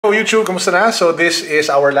Hello YouTube, kamusta na? So this is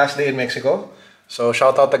our last day in Mexico. So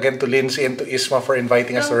shout out again to Lindsay and to Isma for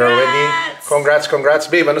inviting us to our wedding. Congrats.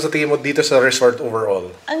 Babe, ano sa tingin mo dito sa resort overall?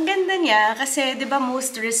 Ang ganda niya kasi 'di ba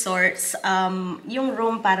most resorts yung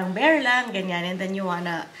room parang bare lang, ganyan, and then you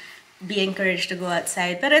wanna be encouraged to go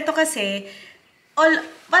outside. Pero ito kasi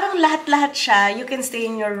parang lahat-lahat siya. You can stay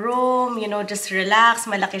in your room, you know, just relax,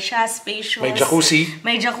 malaki siya, spacious.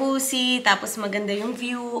 May jacuzzi, tapos maganda yung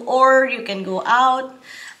view, or you can go out.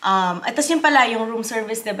 At tapos yun pala, yung room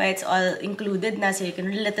service, diba, it's all included na, so you can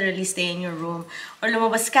literally stay in your room. Or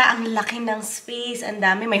lumabas ka, ang laki ng space, ang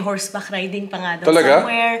dami, may horseback riding pa nga doon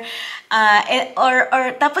somewhere.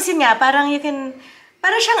 Tapos yun nga, parang you can,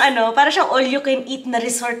 para siyang all you can eat na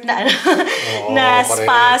resort na na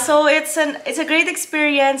spa. So it's a great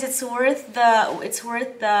experience. It's worth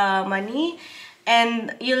the money.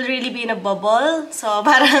 And you'll really be in a bubble. So,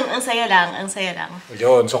 parang ang saya lang.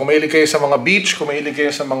 Yun. So, kung mahilig kayo sa mga beach, kung mahilig kayo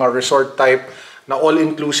sa mga resort type na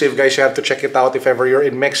all-inclusive, guys, you have to check it out if ever you're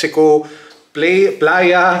in Mexico.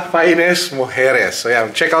 Playa, Finest, Mujeres. So, yeah,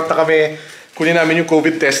 check out na kami. Kunin namin yung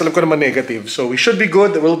COVID test. Alam ko naman negative. So, we should be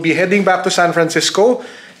good. We'll be heading back to San Francisco.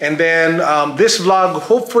 And then, this vlog,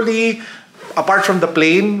 hopefully, apart from the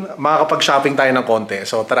plane, makakapag-shopping tayo ng konti.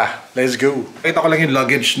 So tara, let's go. Ito ko lang yung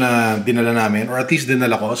luggage na dinala namin, or at least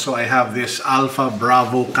dinala ko. So I have this Alpha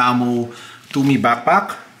Bravo Camo Tumi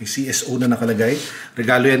backpack. May CSO na nakalagay.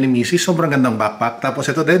 Regalo yan ni Mrs. Sobrang gandang backpack. Tapos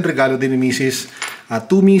ito din, regalo din ni Mrs.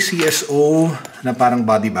 Tumi CSO na parang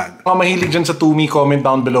body bag. Mga mahilig dyan sa Tumi, comment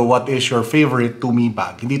down below what is your favorite Tumi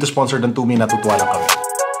bag. Hindi ito sponsored ng Tumi, natutuwa lang kami.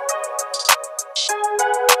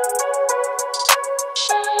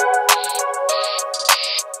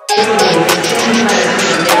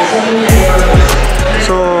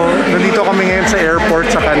 So, nandito kami ngayon sa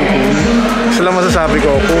airport sa Cancun. Isa lang masasabi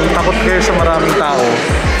ko, kung takot kayo sa maraming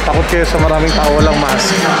tao, walang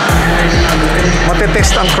mask,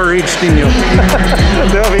 matetest ang courage ninyo.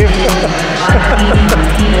 Di ba, babe?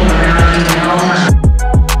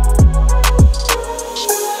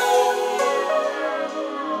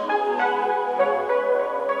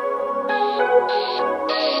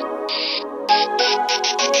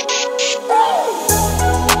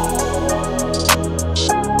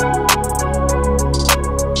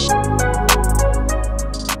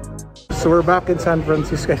 So we're back in San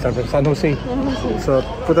Francisco, San Jose. So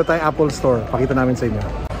punta tayong Apple Store. Pakita namin sa inyo.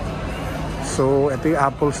 So ito yung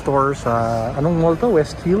Apple Store sa, anong mall to?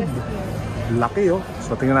 Westfield. Laki oh.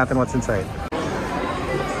 So tingnan natin what's inside.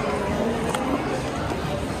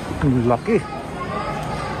 Laki.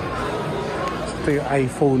 Ito yung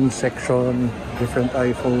iPhone section. Different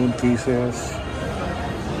iPhone cases.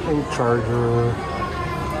 Yung charger.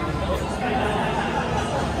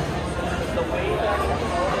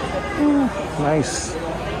 Nice.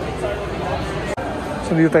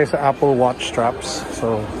 So dito tayo sa Apple Watch straps.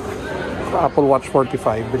 So Apple Watch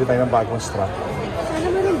 45, bili tayo ng bagong strap. Sana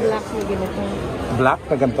ba yung black na ganito? Black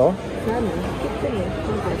na ganito? Sana.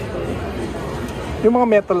 Yung mga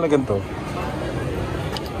metal na ganito.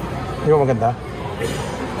 Yung maganda.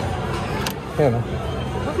 Ayan o.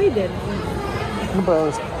 Okay din. Ano ba?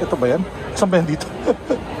 Ito ba yan? Saan ba yan dito?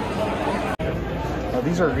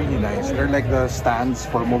 These are really nice. They're like the stands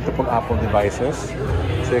for multiple Apple devices.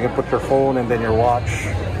 So you can put your phone and then your watch.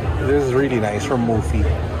 This is really nice from Mophie.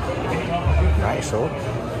 Nice, oh.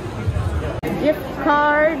 Gift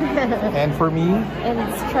card. And for me? And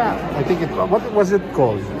strap. I think it, what was it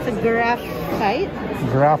called? It's a graphite.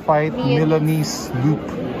 Graphite Milanese loop.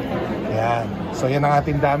 Yan. So yan ang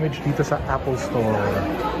ating damage dito sa Apple Store.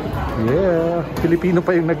 Yeah. Pilipino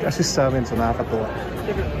pa yung nag-assist sa amin, so nakakatuwa.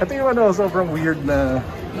 Ito yung sobrang weird na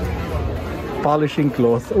polishing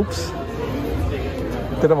cloth. Oops.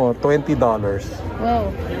 Tignan mo, $20.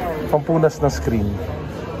 Wow. Pampunas na screen.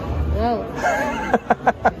 Wow.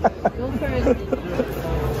 Go for it.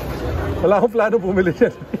 Wala akong plano bumili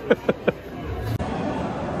yan.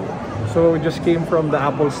 So we just came from the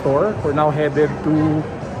Apple Store. We're now headed to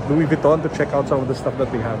Louis Vuitton to check out some of the stuff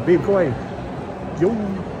that they have. Babe, go ahead. Yo.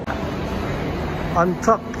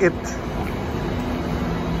 Untuck it.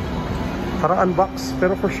 Parang unbox,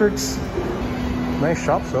 pero for shirts. Nice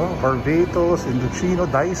shops, oh. Barbados, Indochino,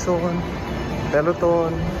 Dyson, Peloton.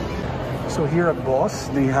 So here at Boss,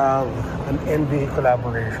 they have an NBA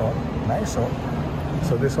collaboration. Nice, oh.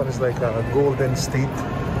 So this one is like a Golden State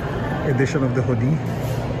edition of the hoodie.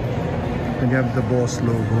 And you have the Boss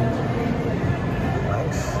logo.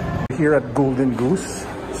 Nice. Here at Golden Goose,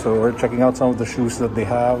 so we're checking out some of the shoes that they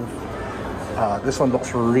have. This one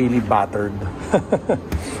looks really battered.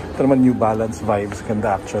 Ito naman New Balance vibes,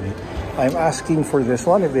 ganda actually. I'm asking for this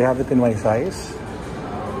one if they have it in my size.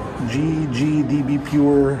 GGDB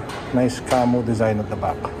Pure. Nice camo design at the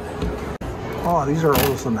back. Oh, these are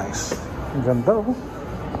also nice. Ang ganda, oh.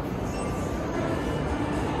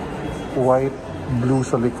 White, blue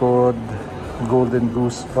sa likod. Golden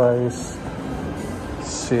Goose Spice.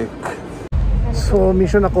 Sick. So,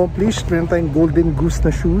 mission accomplished. Meron tayong Golden Goose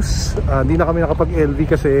na shoes. Hindi na kami nakapag-LV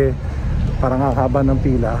kasi parang haba ng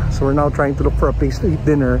pila. So, we're now trying to look for a place to eat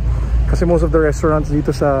dinner. Kasi most of the restaurants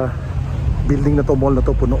dito sa building na to, mall na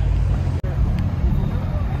to, puno.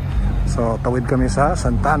 So, tawid kami sa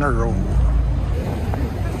Santana Row.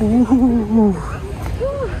 Ooh.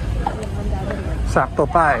 Sakto,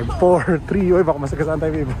 5, 4, 3. Uy, baka masagasan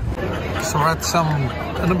tayo, babe. So, we're at some,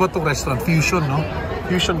 ano ba itong restaurant? Fusion, no?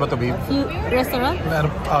 Fusion ba ito, babe? Restaurant?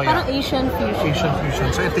 Oh, yeah. Parang Asian fusion. Asian fusion.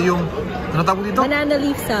 So, ito yung, ano tawag dito? Banana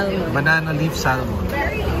leaf salmon. Banana leaf salmon.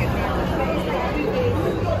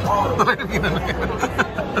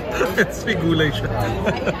 It's may gulay siya.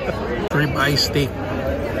 Rib eye steak.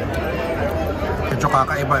 Medyo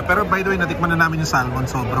kakaiba. Pero by the way, natikman na namin yung salmon.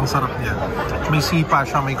 Sobrang sarap niya. May sipa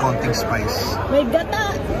siya, may konting spice. May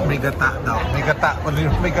gata. May gata daw. May gata.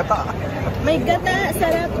 May gata. May gata.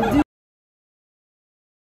 Sarap.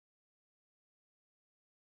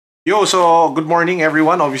 Yo, so good morning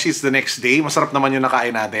everyone. Obviously, it's the next day. Masarap naman yung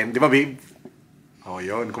nakain natin. Di ba, babe? Oh,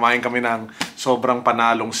 yun. Kumain kami ng sobrang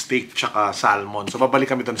panalong steak tsaka salmon. So,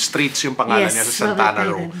 babalik kami doon. Streets yung pangalan niya sa Santana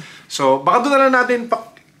Row. So, baka doon na lang natin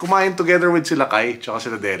kumain together with sila Kai tsaka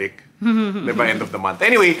sila Derek. Diba, end of the month.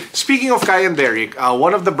 Anyway, speaking of Kai and Derek,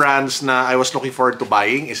 one of the brands na I was looking forward to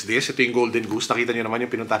buying is this. Ito yung Golden Goose. Nakita nyo naman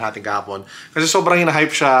yung pinuntahan natin kahapon. Kasi sobrang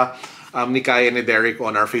hina-hype siya ni Kai and ni Derek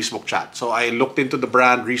on our Facebook chat. So I looked into the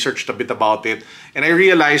brand, researched a bit about it, and I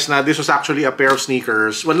realized na this was actually a pair of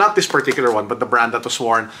sneakers. Well, not this particular one, but the brand that was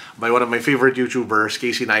worn by one of my favorite YouTubers,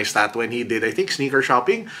 Casey Neistat, when he did, I think, sneaker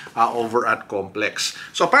shopping over at Complex.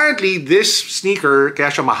 So apparently, this sneaker,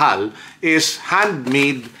 kaya siya mahal, is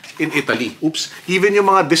handmade in Italy. Oops. Even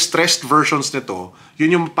yung mga distressed versions nito,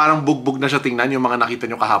 yun yung parang bugbog na siya tingnan, yung mga nakita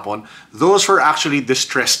nyo kahapon, those were actually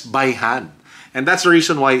distressed by hand. And that's the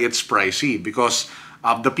reason why it's pricey, because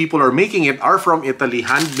the people who are making it are from Italy,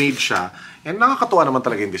 handmade siya, and nakakatuwa naman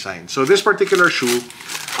talaga yung design. So this particular shoe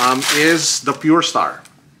is the Pure Star.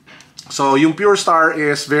 So yung Pure Star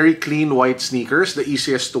is very clean white sneakers, the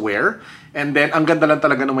easiest to wear. And then ang ganda lang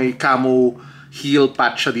talaga na may camo heel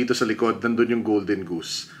patch siya dito sa likod, nandun yung Golden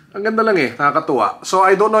Goose. Ang ganda lang eh, nakakatuwa. So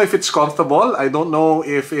I don't know if it's comfortable, I don't know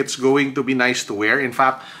if it's going to be nice to wear. In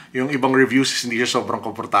fact, yung ibang reviews hindi siya sobrang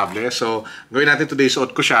komportable. So, gawin natin today,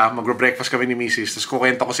 suot ko siya, magre-breakfast kami ni Mrs. Tapos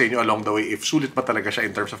kukwento ko sa inyo along the way if sulit pa talaga siya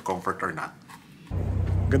in terms of comfort or not.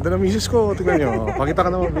 Ganda na Mrs. ko, tingnan nyo. Pakita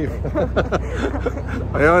ka naman, beef.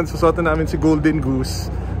 Ayun, susuotin namin si Golden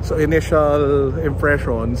Goose. So, initial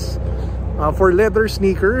impressions. For leather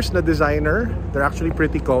sneakers na designer, they're actually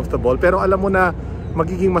pretty comfortable. Pero alam mo na,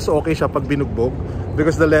 magiging mas okay siya pag binugbog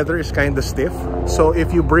because the leather is kind of stiff. So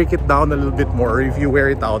if you break it down a little bit more, or if you wear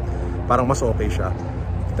it out, parang mas okay siya.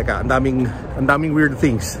 Teka, ang daming weird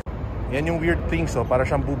things. Yan yung weird things, oh, para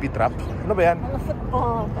siyang booby trap. Ano ba yan?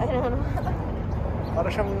 Football. I don't know. Para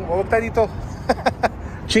siyang, huwag tayo dito.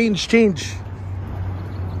 Change.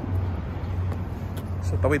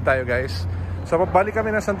 So tawid tayo guys. So pagbalik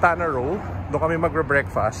kami ng Santana Row, doon kami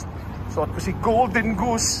magre-breakfast. So at ko si Golden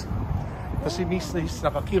Goose. Kasi Mrs.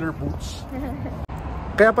 naka-killer boots.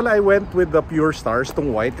 Kaya pala I went with the Pure Stars, tong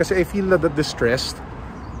white, kasi I feel that the distressed,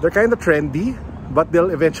 they're kind of trendy, but they'll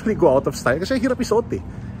eventually go out of style. Kasi hirap isuot eh.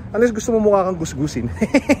 Unless gusto mo mukha kang gusgusin.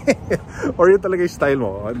 Or yun talaga yung style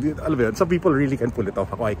mo. Alam mo yun, some people really can pull it off.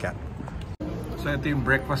 Ako, I can't. So ito yung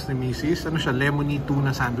breakfast ni Mrs. Ano siya? Lemony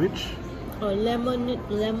tuna sandwich? Oh, lemon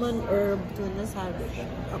herb tuna sandwich.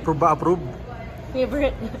 Approve ba? Approve?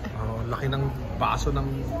 Favorite. Oh, laki ng baso ng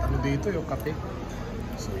ano dito, yung kape.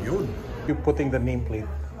 So yun. You're putting the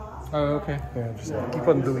nameplate. Oh, okay. Yeah, just keep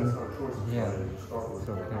on doing. Yeah. So,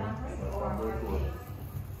 okay.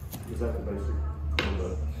 Is that the basic?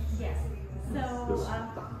 Yes. So,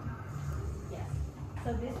 yes. So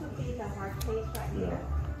this would be the hard case right here,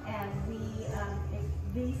 and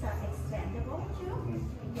these are expandable too.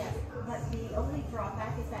 Yes. But the only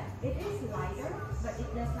drawback is that it is lighter, but it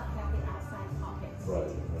does not have the outside pocket.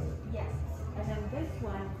 Right. Yes. And then this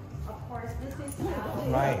one, of course, this is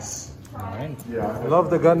Nice. Alright. Yeah. I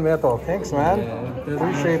love the gunmetal. Thanks, man.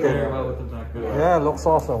 Appreciate it. Yeah, looks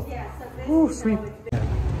awesome. Ooh, sweet.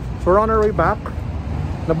 So we're on our way back.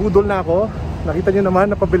 Nabudol na ako. Nakita nyo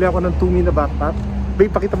naman, napabili ako ng Tumi na backpack.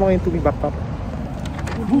 Babe, pakita mo ngayon Tumi backpack.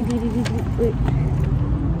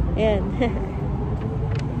 Ayan.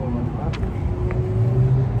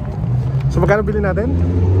 So magkano bili natin?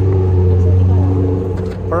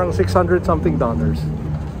 Parang $600 something.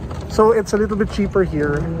 So it's a little bit cheaper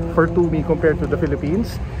here for Tumi compared to the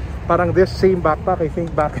Philippines. Parang this same backpack, I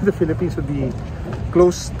think back in the Philippines would be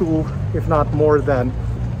close to, if not more than,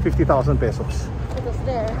 50,000 pesos. It was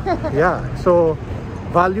there. Yeah, so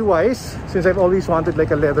value-wise, since I've always wanted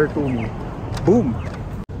like a leather Tumi, boom!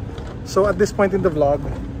 So at this point in the vlog,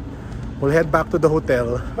 we'll head back to the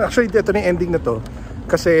hotel. Actually, ito na yung ending na to.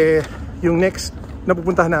 Kasi yung next na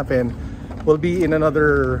pupuntahan natin will be in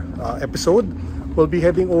another episode. We'll be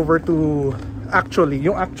heading over to,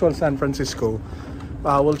 yung actual San Francisco.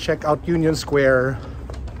 We'll check out Union Square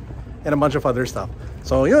and a bunch of other stuff.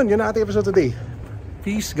 So yun na ating episode today.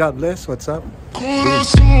 Peace, God bless, what's up?